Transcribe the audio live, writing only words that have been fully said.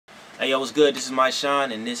Hey yo, what's good? This is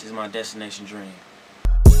Mishon, and this is my Destination Dream.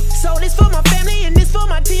 So this for my family, and this for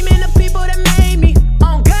my team, and the people that made me.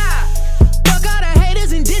 On God, fuck all the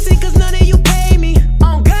haters and dissing, cause none of you pay me.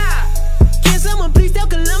 On God, can someone please tell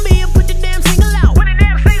Columbia put the damn single out? Put the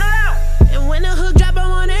damn single out. And when the hook drop, I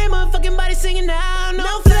want every motherfucking body singing now.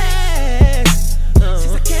 No flex.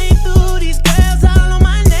 Since I came through, these girls all on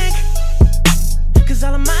my neck, cause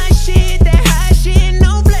all of my shit, that high shit,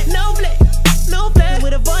 no flex, no flex, no flex.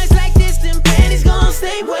 With a voice like this, them panties gon'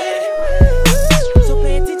 stay wet. So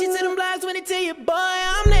pay attention to them blogs when they tell you, boy,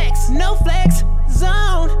 I'm next. No flex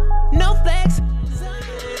zone, no flex zone.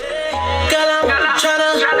 Girl, I'm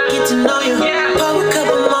tryna get to know you. Pop a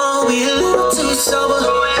couple more, we a little too sober.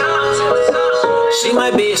 She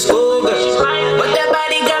might be a schoolgirl, but that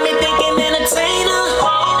body got me thinking entertainer.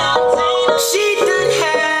 She done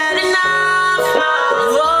had enough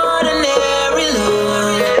of ordinary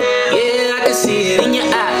love. Yeah, I can see it in your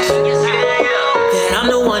eyes that I'm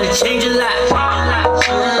the one to change your life.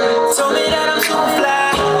 Told me that I'm so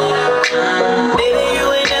fly. Baby, you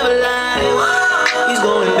ain't never lied. He's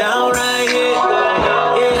going down right here.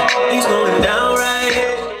 Yeah, he's going down right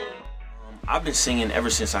here. I've been singing ever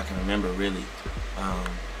since I can remember, really.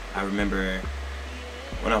 I remember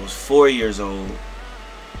when I was 4 years old,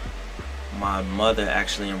 my mother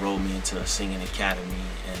actually enrolled me into a singing academy,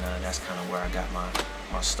 and that's kind of where I got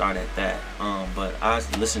my start at that. But I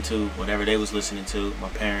listened to whatever they was listening to, my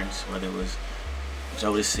parents, whether it was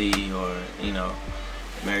Jodeci or, you know,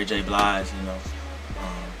 Mary J. Blige, you know,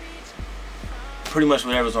 pretty much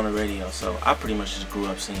whatever was on the radio. So I pretty much just grew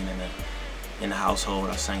up singing in the household.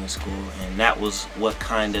 I sang in school, and that was what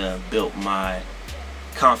kind of built my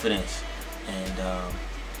confidence and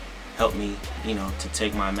helped me, you know, to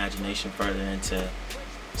take my imagination further into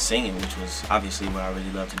singing, which was obviously what I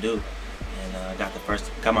really love to do. And I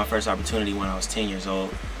got my first opportunity when I was 10 years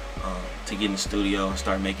old to get in the studio and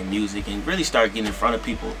start making music and really start getting in front of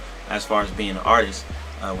people as far as being an artist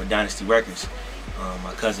with Dynasty Records.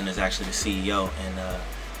 My cousin is actually the CEO, and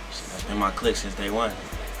that's been my clique since day one.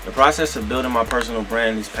 The process of building my personal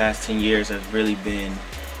brand these past 10 years has really been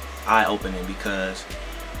eye-opening, because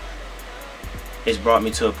it's brought me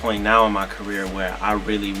to a point now in my career where I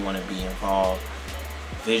really want to be involved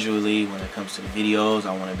visually when it comes to the videos.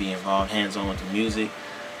 I want to be involved hands-on with the music,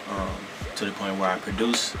 to the point where I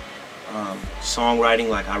produce songwriting.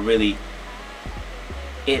 Like, I really,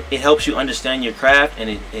 it helps you understand your craft,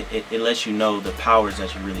 and it lets you know the powers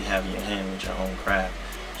that you really have in your hand with your own craft.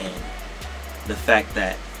 And the fact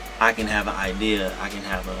that I can have an idea, I can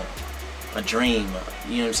have a dream,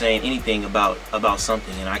 you know what I'm saying, anything about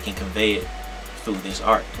something, and I can convey it through this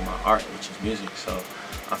art, through my art, which is music. So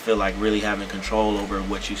I feel like really having control over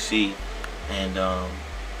what you see and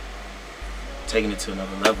taking it to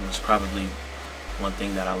another level is probably one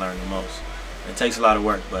thing that I learned the most. It takes a lot of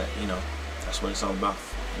work, but you know, that's what it's all about.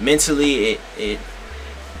 Mentally, it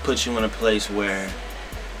puts you in a place where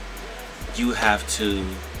you have to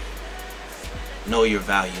know your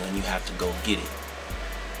value and you have to go get it.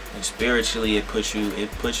 And spiritually, it puts you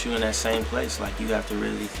in that same place. Like, you have to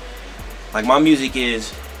really, like, my music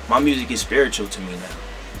is spiritual to me now,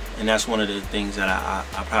 and that's one of the things that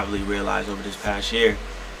I probably realized over this past year.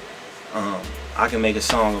 I can make a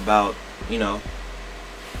song about, you know,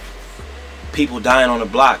 people dying on the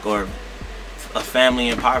block or a family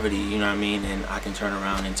in poverty, you know what I mean, and I can turn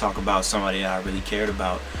around and talk about somebody that I really cared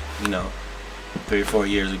about, you know, 3 or 4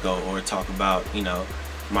 years ago, or talk about, you know,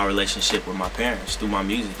 my relationship with my parents through my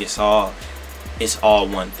music. It's all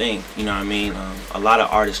one thing, you know what I mean. A lot of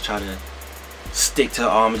artists try to stick to,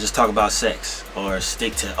 oh, I'm just talking about sex, or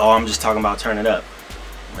stick to, oh, I'm just talking about turning up,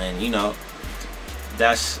 and you know,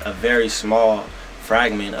 that's a very small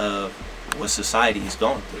fragment of what society is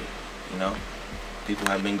going through. You know, people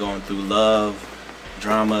have been going through love,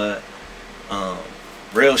 drama,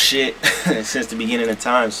 real shit since the beginning of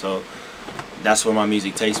time. So that's what my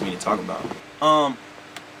music takes me to talk about.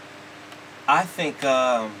 I think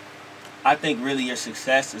really your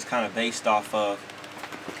success is kind of based off of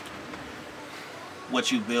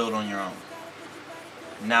what you build on your own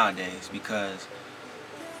nowadays, because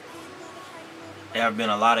there have been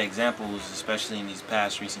a lot of examples, especially in these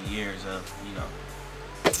past recent years, of, you know,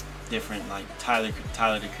 different, like Tyler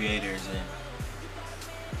the Creators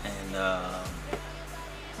and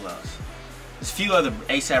who else? There's a few other,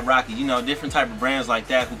 ASAP Rocky, you know, different type of brands like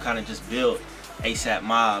that who kind of just built ASAP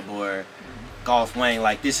Mob or Golf Wayne.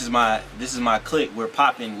 Like, this is my clique. We're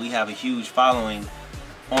popping. We have a huge following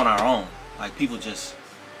on our own. Like, people just,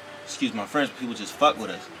 excuse my French, people just fuck with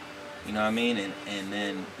us. You know what I mean? And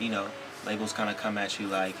then, you know, labels kind of come at you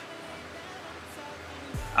like,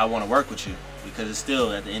 I want to work with you. because it's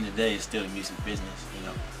still, at the end of the day, it's still music business, you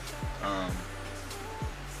know.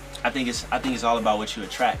 I think it's all about what you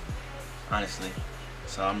attract, honestly.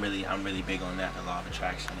 So I'm really big on that, the law of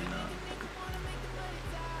attraction, and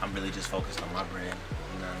I'm really just focused on my bread.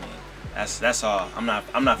 You know what I mean? That's all. I'm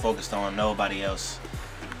not focused on nobody else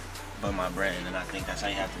but my bread, and I think that's how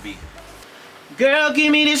you have to be. Girl,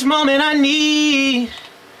 give me this moment I need,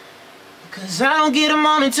 'cause I don't get a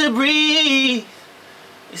moment to breathe.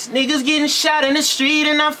 This nigga's getting shot in the street,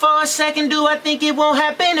 and not for a second do I think it won't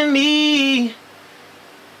happen to me.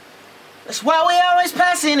 That's why we always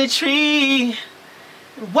passing the tree,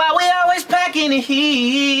 and why we always packing the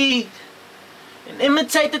heat, and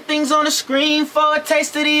imitate the things on the screen for a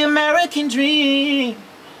taste of the American dream.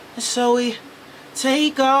 And so we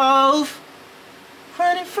take off,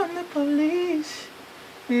 running from the police.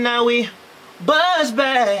 Now we buzz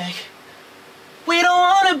back, we don't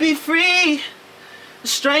wanna be free. The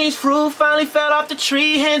strange fruit finally fell off the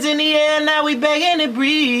tree, hands in the air, now we begging to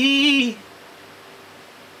breathe.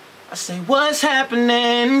 I say, what's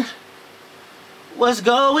happening? What's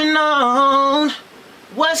going on?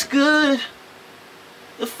 What's good?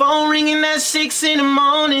 The phone ringing at 6 in the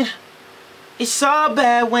morning. It's all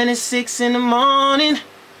bad when it's 6 in the morning.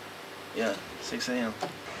 Yeah, 6 a.m.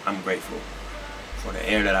 I'm grateful for the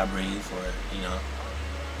air that I breathe, for, you know,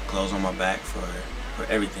 clothes on my back, for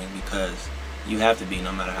everything, because you have to be,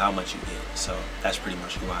 no matter how much you get. So that's pretty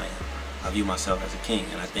much who I am. I view myself as a king,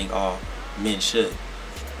 and I think all men should.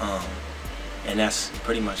 And that's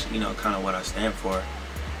pretty much, you know, kind of what I stand for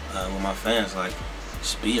with my fans. Like,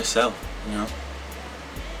 just be yourself, you know.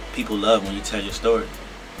 People love when you tell your story.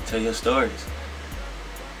 Tell your stories,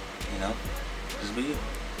 you know. Just be you.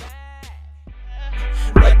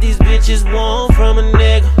 What these bitches want from a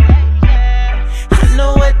nigga, I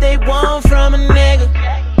know what they want from a nigga.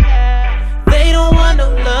 They don't want no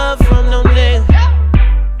love